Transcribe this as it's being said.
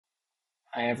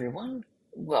Hi everyone,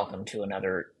 welcome to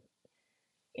another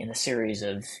in the series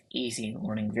of easy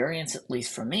learning variants, at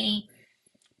least for me.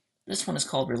 This one is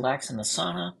called Relax in the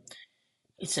Sauna.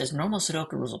 It says normal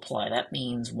Sudoku rules apply. That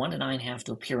means 1 to 9 have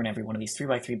to appear in every one of these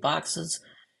 3x3 boxes,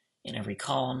 in every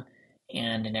column,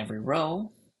 and in every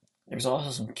row. There's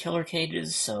also some killer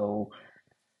cages, so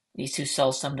these two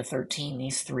cells sum to 13,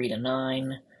 these 3 to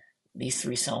 9, these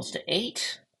 3 cells to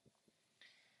 8.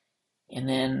 And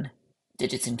then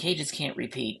digits in cages can't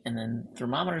repeat, and then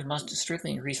thermometers must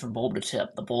strictly increase from bulb to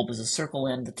tip. The bulb is the circle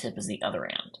end, the tip is the other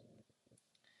end.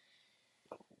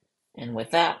 And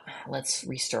with that, let's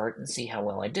restart and see how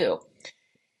well I do.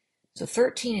 So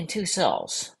 13 in 2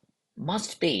 cells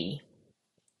must be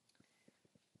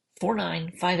 4,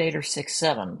 9, 5, 8, or 6,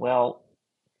 7. Well,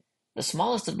 the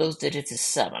smallest of those digits is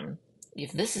 7.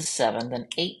 If this is 7, then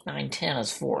 8, 9, 10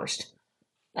 is forced.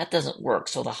 That doesn't work,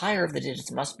 so the higher of the digits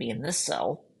must be in this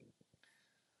cell.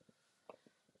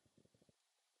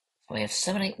 So we have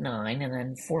 7, 8, 9, and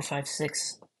then 4, 5,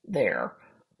 6 there.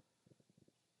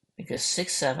 Because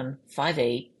 6, 7, 5,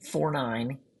 8, 4,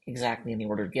 9, exactly in the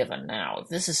order given. Now, if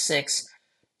this is 6,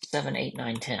 7, 8,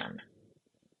 9, 10.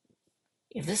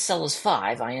 If this cell is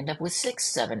 5, I end up with 6,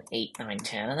 7, 8, 9,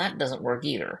 10, and that doesn't work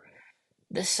either.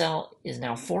 This cell is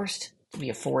now forced to be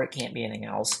a 4, it can't be anything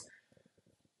else.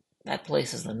 That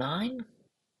places the 9.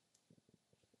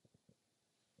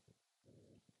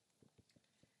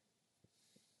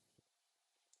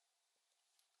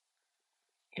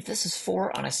 If this is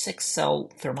 4 on a 6-cell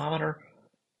thermometer,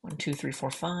 1, 2, 3, 4,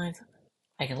 5,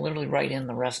 I can literally write in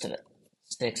the rest of it.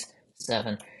 6,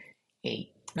 7,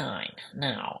 8, 9.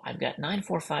 Now, I've got 9,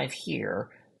 4, 5 here.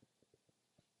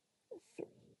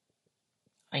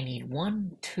 I need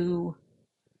 1, 2,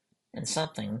 and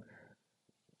something.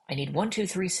 I need 1, 2,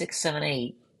 3, 6, 7,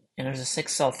 8, and there's a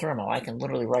 6-cell thermo. I can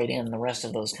literally write in the rest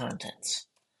of those contents.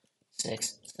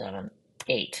 6, 7,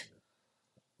 8.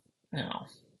 Now,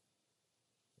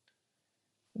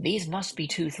 these must be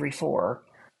 2, 3, 4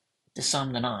 to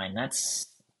sum to 9. That's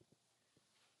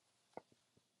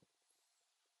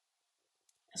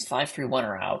 5, 3, 1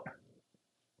 are out.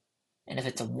 And if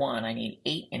it's a 1, I need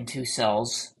 8 in 2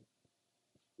 cells.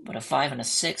 But a 5 and a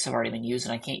 6 have already been used,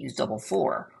 and I can't use double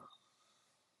 4.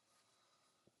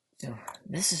 So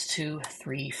this is 2,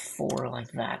 3, 4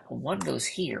 like that. 1 goes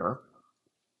here.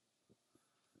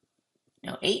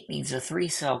 Now 8 needs a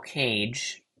 3-cell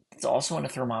cage. It's also in a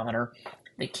thermometer.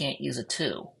 They can't use a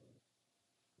 2.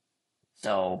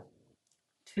 So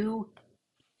 2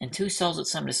 and 2 cells that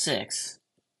sum to 6,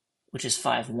 which is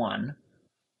 5, 1,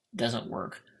 doesn't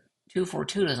work. 2, 4,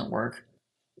 2 doesn't work.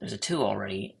 There's a 2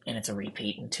 already, and it's a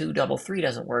repeat. And 2, double 3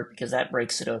 doesn't work because that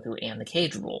breaks Sudoku and the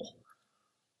cage rule.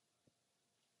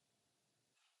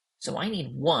 So I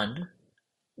need 1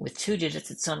 with 2 digits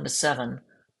that sum to 7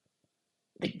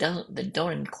 that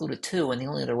don't include a 2, and the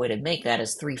only other way to make that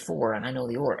is 3, 4, and I know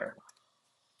the order.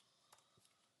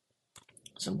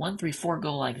 So 1, 3, 4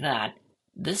 go like that.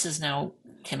 This is now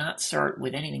cannot start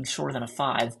with anything shorter than a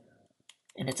 5,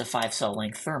 and it's a 5-cell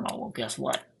length thermo. Well, guess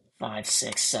what? 5,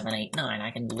 6, 7, 8, 9.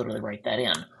 I can literally write that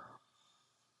in.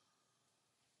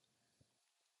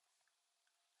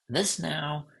 This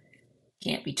now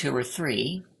can't be 2 or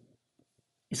 3.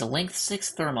 It's a length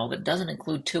 6 thermo that doesn't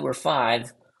include 2 or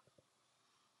 5.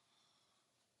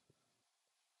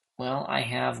 Well, I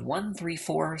have 1, 3,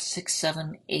 4, 6,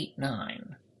 7, 8,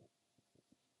 9.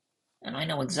 And I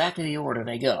know exactly the order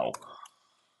they go.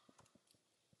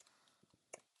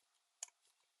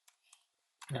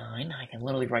 9, I can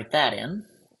literally write that in.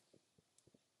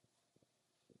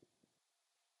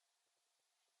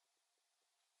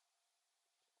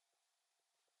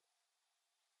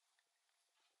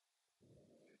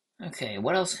 Okay,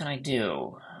 what else can I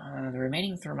do? The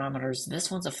remaining thermometers,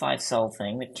 this one's a 5-cell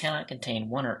thing that cannot contain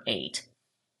 1 or 8.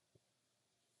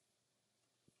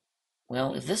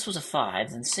 Well, if this was a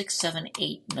 5, then 6, 7,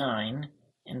 8, 9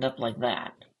 end up like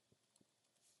that.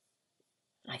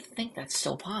 I think that's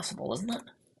still possible, isn't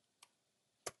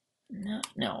it?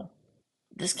 No.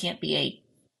 This can't be 8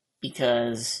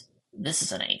 because this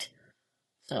is an 8.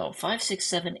 So 5, 6,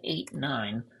 7, 8,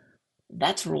 9,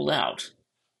 that's ruled out.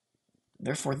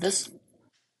 Therefore, this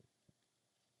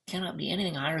cannot be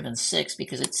anything higher than 6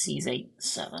 because it sees 8,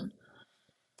 7.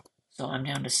 So I'm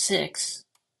down to 6,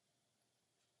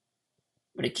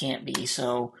 but it can't be.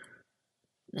 So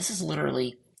this is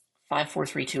literally 5, 4,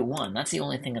 3, 2, 1. That's the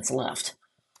only thing that's left.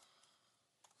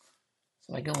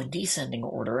 So I go in descending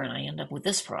order and I end up with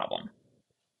this problem.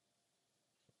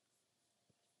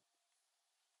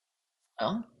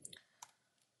 Well,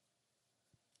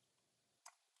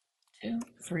 2,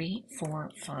 3,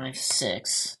 4, 5,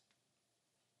 6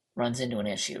 runs into an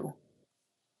issue.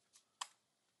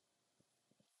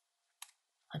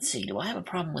 Let's see, do I have a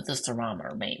problem with this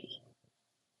thermometer? Maybe.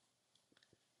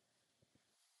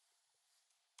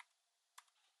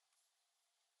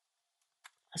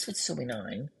 This would still be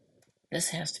 9. This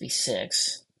has to be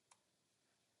 6.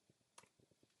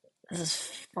 This is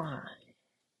 5.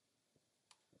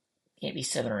 Can't be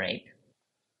 7 or 8.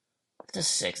 This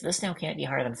is 6. This now can't be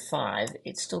higher than 5.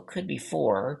 It still could be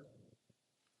 4.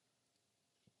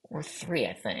 Or 3,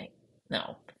 I think.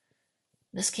 No.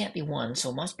 This can't be 1,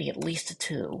 so it must be at least a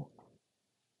 2.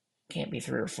 Can't be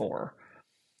 3 or 4.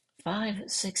 5,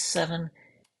 6, 7,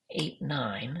 8,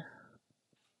 9.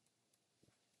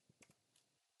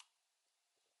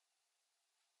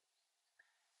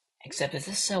 Except if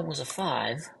this cell was a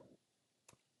 5,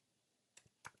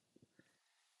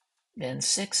 then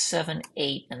 6, 7,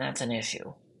 8, and that's an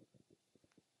issue.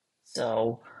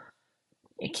 So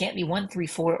it can't be 1, 3,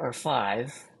 4, or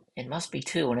 5. It must be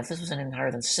 2, and if this was anything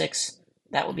higher than 6,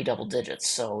 that would be double digits.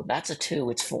 So that's a 2,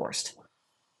 it's forced.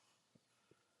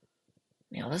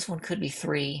 Now this one could be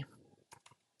 3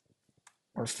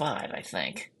 or 5, I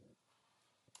think.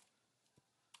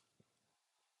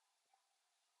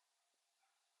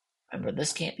 Remember,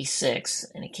 this can't be 6,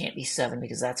 and it can't be 7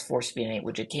 because that's forced to be an 8,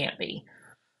 which it can't be.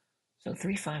 So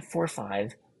 3, 5, 4,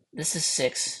 5. This is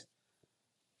 6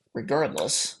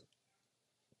 regardless.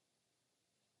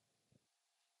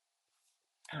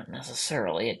 Not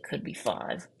necessarily, it could be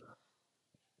 5.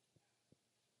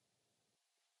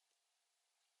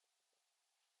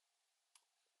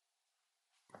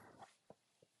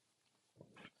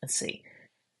 Let's see.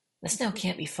 This now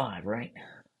can't be 5, right?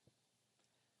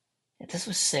 If this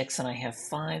was 6 and I have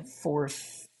 5, 4,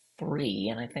 3,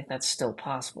 and I think that's still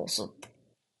possible, so...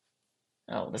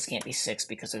 Oh, this can't be 6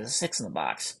 because there's a 6 in the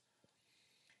box.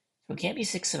 So it can't be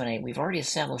 6, 7, 8. We've already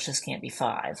established this can't be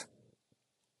 5.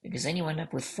 Because then you end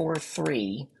up with 4,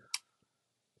 3,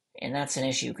 and that's an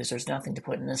issue because there's nothing to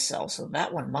put in this cell, so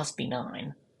that one must be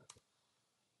 9.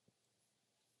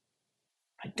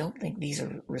 I don't think these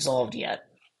are resolved yet.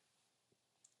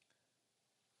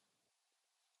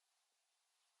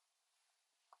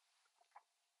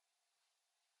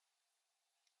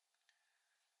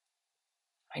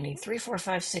 I need 3, 4,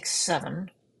 5, 6, 7.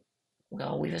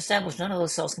 Well, we've established none of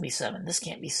those cells can be 7. This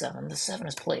can't be 7. The 7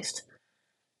 is placed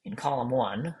in column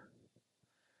 1.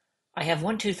 I have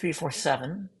 1, 2, 3, 4,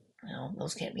 7. Well,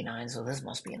 those can't be 9, so this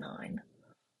must be a 9.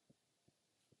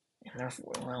 And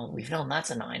therefore, well, we've known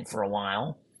that's a 9 for a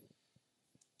while.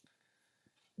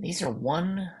 These are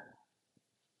 1,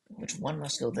 which 1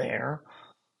 must go there.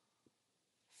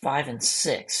 5 and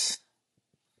 6.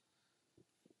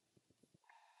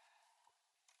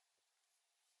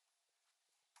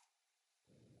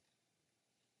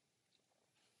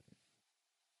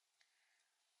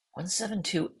 One, 7,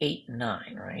 2, 8,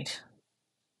 9, right?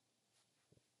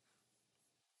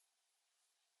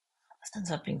 This ends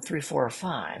up being 3, 4, or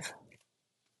 5.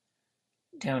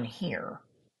 Down here.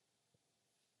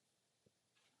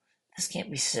 This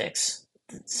can't be 6.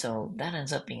 So that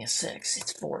ends up being a 6.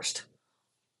 It's forced.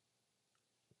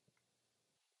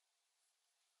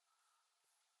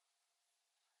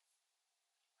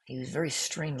 I use very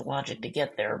strained logic to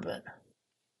get there, but...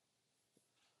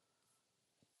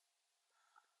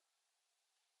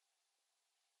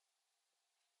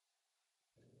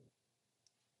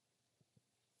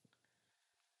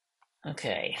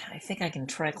 Okay, I think I can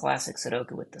try classic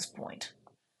Sudoku at this point.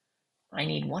 I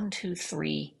need 1, 2,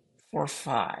 3, 4,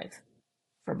 5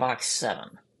 for box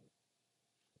 7.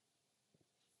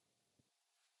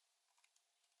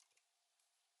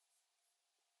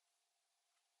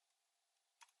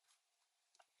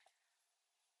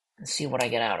 And see what I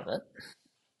get out of it.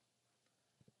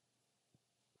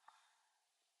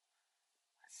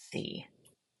 Let's see.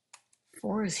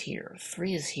 4 is here,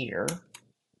 3 is here.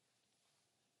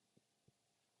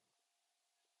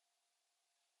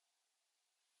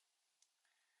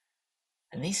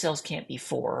 And these cells can't be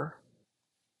 4.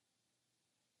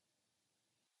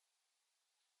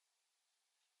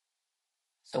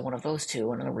 So one of those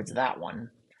two, in other words that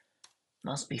one,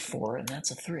 must be 4, and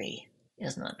that's a 3,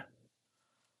 isn't it?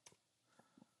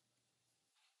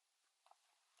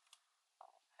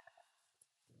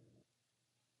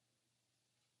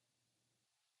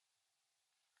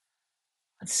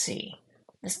 Let's see.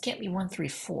 This can't be 1, 3,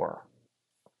 4.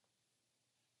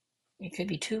 It could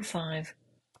be 2, 5,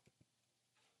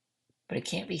 but it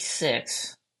can't be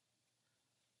 6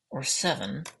 or 7.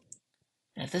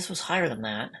 And if this was higher than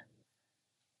that,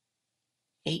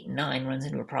 8 and 9 runs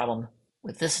into a problem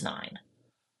with this 9.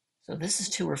 So this is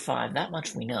 2 or 5, that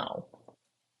much we know.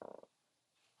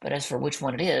 But as for which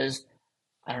one it is,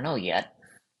 I don't know yet.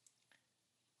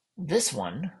 This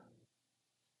one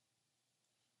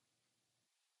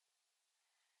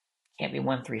can't be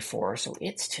 1, 3, 4, so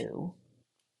it's 2.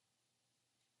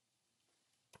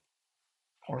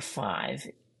 Or 5.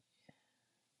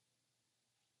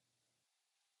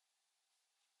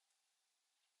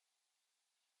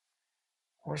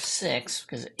 Or 6,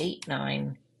 because 8,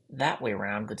 9, that way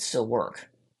around could still work.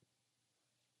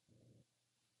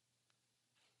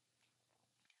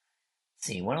 Let's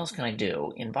see, what else can I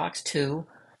do? In box 2,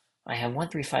 I have 1,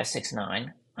 3, 5, 6,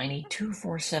 9. I need 2,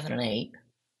 4, 7, and 8.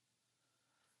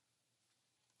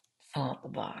 Fill out the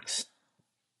box.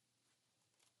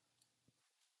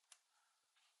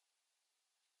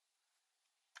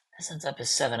 This ends up as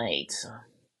 7, 8.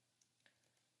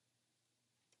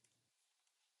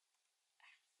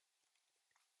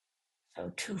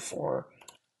 So 2, 4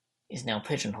 is now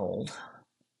pigeonholed.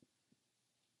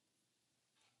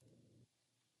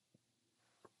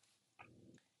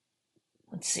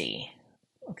 Let's see.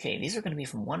 Okay, these are going to be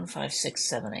from 1, 5, 6,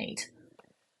 7, 8,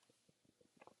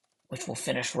 which will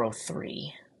finish row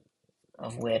 3,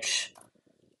 of which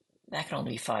that can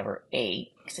only be 5 or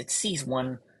 8, because it sees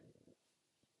 1.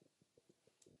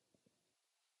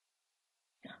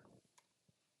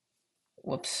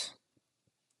 Whoops.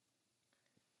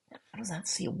 How does that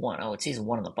see a 1? Oh, it sees a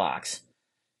 1 in the box,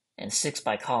 and 6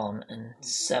 by column, and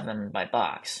 7 by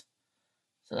box.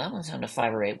 So that one's down to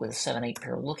 5 or 8 with a 7, 8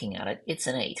 pair looking at it. It's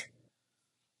an 8.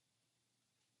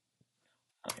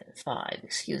 Okay, 5,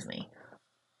 excuse me.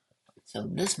 So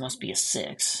this must be a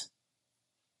 6.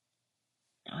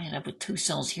 Now I end up with 2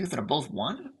 cells here that are both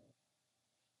 1?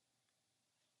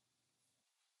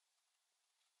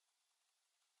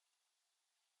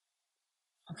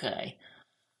 Okay.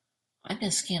 I've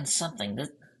been scanned something.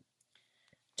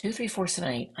 2, 3, 4, 7,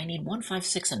 8. I need 1, 5,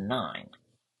 6, and 9.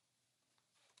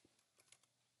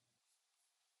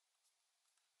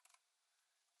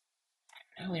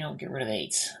 Now we don't get rid of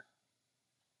 8s.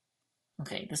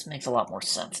 Okay, this makes a lot more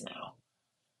sense now.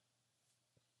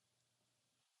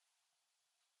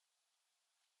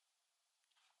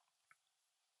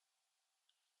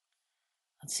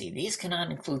 Let's see, these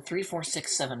cannot include 3, 4,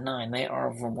 6, 7, 9. They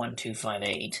are over 1, 2, 5,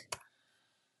 8.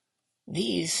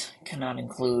 These cannot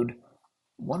include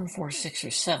 1, 4, 6,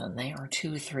 or 7. They are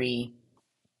 2, 3,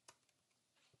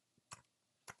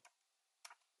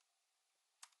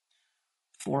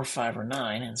 4, 5, or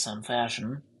 9 in some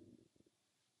fashion.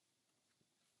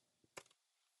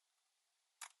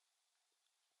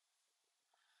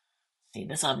 See,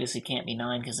 this obviously can't be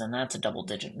 9 because then that's a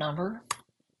double-digit number.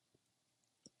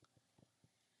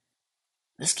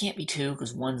 This can't be 2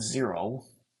 because 1's 0.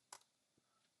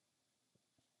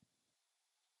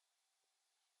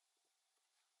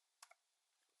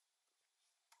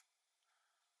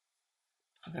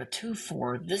 I've got a 2,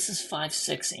 4. This is 5,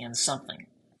 6, and something.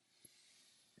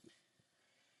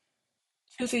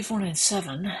 2, 3, 4, 9,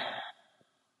 7.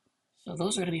 So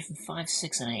those are going to be from 5,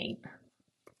 6, and 8.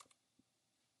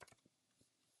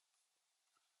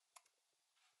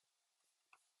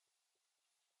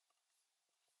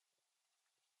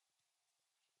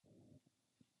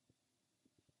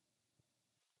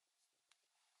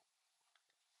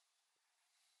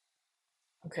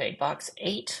 Okay, box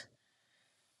 8.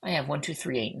 I have 1, 2,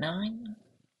 3, 8, 9.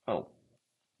 Oh.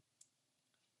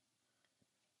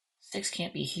 6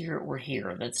 can't be here or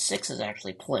here. That 6 is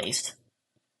actually placed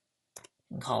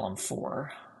in column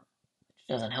 4, which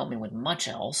doesn't help me with much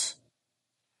else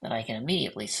that I can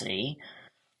immediately see.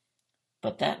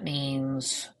 But that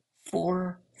means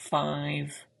 4,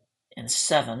 5, and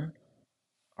 7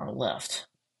 are left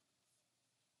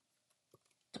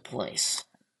to place.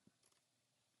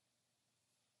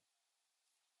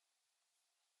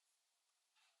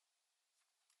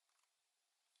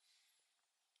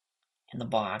 In the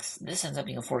box, this ends up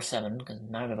being a 4, 7 because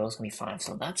neither of those can be 5,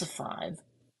 so that's a 5.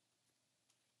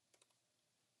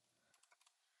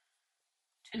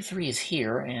 2, 3 is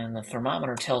here, and the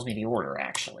thermometer tells me the order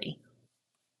actually.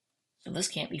 So this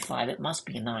can't be 5, it must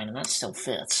be a 9, and that still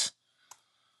fits.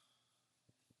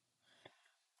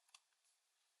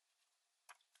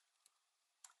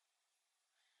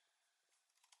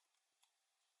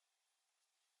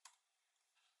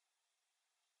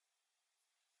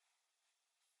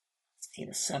 Let's see,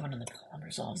 the 7 in the column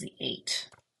resolves the 8.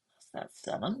 So that's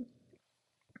 7.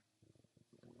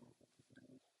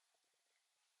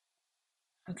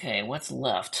 Okay, what's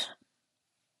left?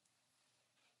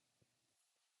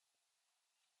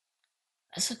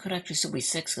 This could actually still be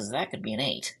 6 because that could be an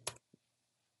 8.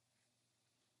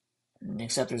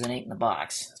 Except there's an 8 in the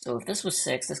box. So if this was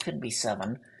 6, this couldn't be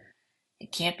 7.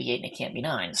 It can't be 8 and it can't be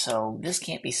 9. So this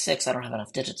can't be 6. I don't have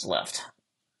enough digits left.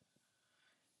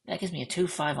 That gives me a 2,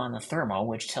 5 on the thermo,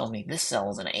 which tells me this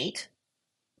cell is an 8.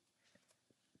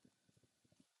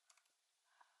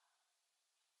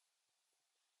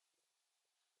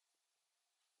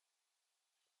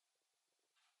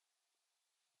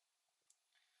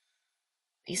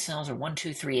 These cells are 1,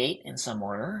 2, 3, 8 in some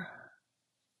order.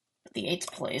 But the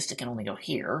 8th placed, it can only go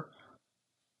here.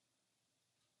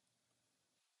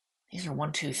 These are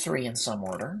 1, 2, 3 in some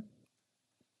order.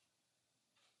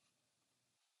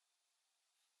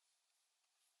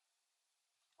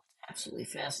 Absolutely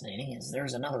fascinating is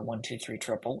there's another 1, 2, 3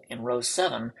 triple in row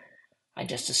 7 I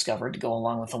just discovered to go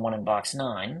along with the one in box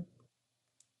 9.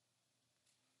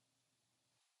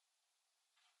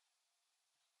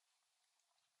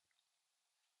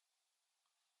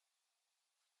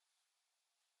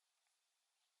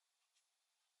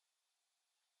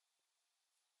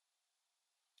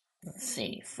 Let's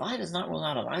see, 5 is not ruled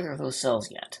out of either of those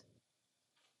cells yet.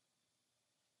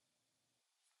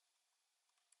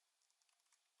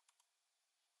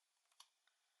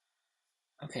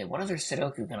 Okay, what other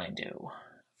Sudoku can I do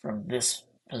from this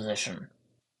position?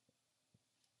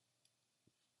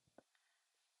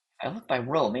 If I look by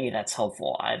row, maybe that's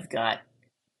helpful. I've got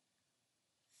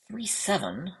 3,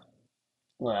 7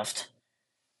 left.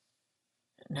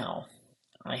 No,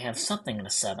 I have something in a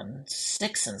 7.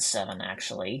 6 and 7,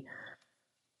 actually.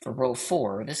 For row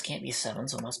 4, this can't be a 7,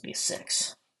 so it must be a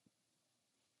 6.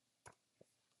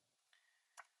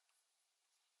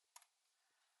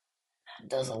 That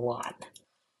does a lot.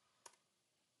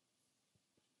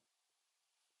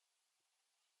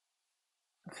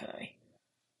 Okay.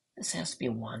 This has to be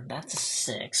a 1. That's a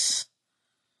 6.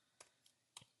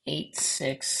 8,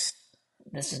 6.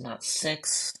 This is not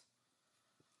 6.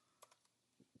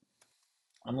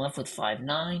 I'm left with 5,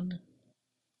 9.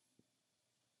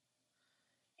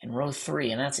 And row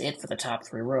 3, and that's it for the top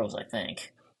 3 rows, I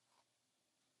think.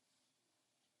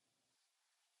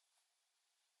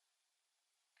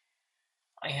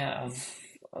 I have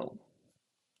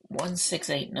 1, 6,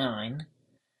 8, 9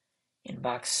 in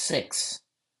box 6.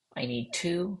 I need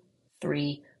 2,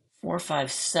 3, 4,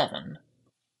 5, 7.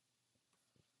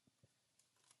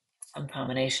 Some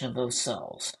combination of those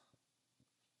cells.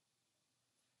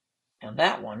 Now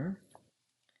that one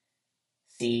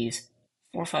sees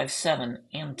 4, 5, 7,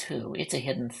 and 2. It's a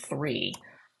hidden 3.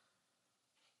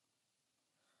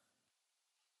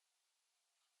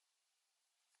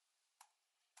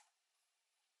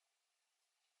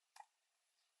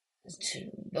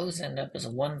 Those end up as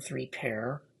a 1, 3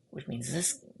 pair, which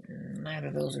means neither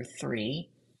of those are 3.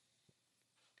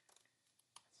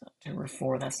 That's not 2 or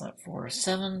 4, that's not 4 or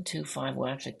 7. 2, 5 will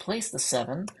actually place the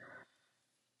 7.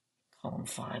 Column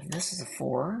 5, this is a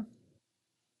 4.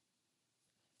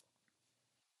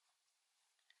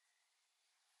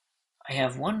 I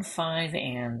have 1, 5,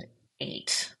 and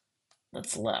 8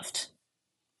 that's left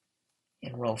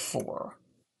in row 4.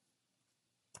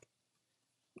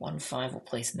 1, 5 will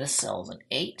place this cell as an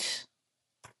 8.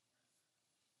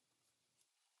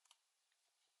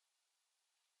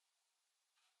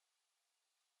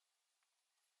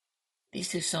 These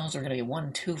two cells are going to be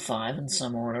 1, 2, 5 in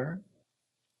some order,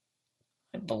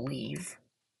 I believe.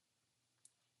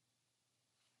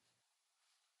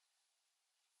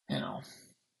 Now,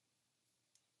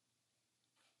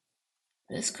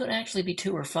 this could actually be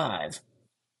 2 or 5,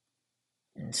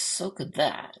 and so could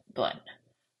that, but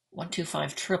 1, 2,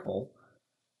 5 triple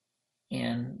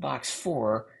in box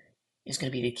 4 is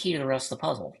going to be the key to the rest of the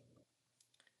puzzle.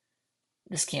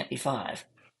 This can't be 5,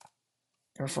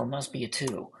 therefore must be a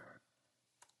 2.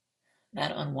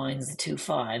 That unwinds the 2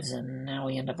 5s, and now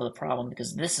we end up with a problem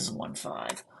because this is 1,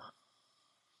 5.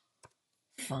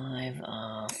 5,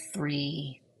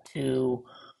 3, 2,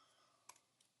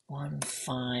 1,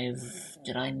 5.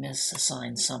 Did I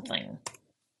misassign something?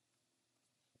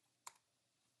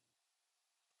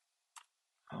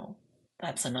 Oh,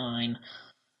 that's a 9.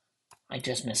 I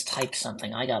just mistyped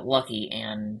something. I got lucky,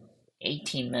 and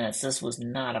 18 minutes. This was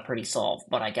not a pretty solve,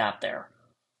 but I got there.